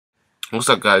What's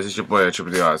up, guys? It's your boy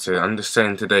itsTristaaan here. I'm just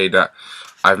saying today that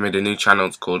I've made a new channel.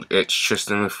 It's called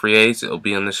itsTristaaan with 3 A's. It'll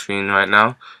be on the screen right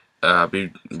now. I'll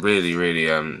be really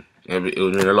it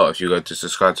would mean a lot if you go to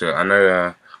subscribe to it. I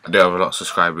know I do have a lot of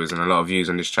subscribers and a lot of views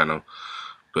on this channel,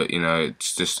 but you know,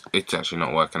 it's actually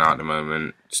not working out at the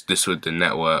moment. It's this with the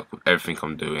network, with everything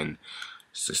I'm doing.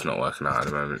 It's just not working out at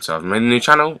the moment. So I've made a new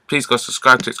channel. Please go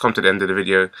subscribe to it. Come to the end of the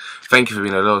video. Thank you for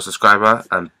being a loyal subscriber,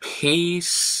 and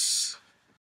peace.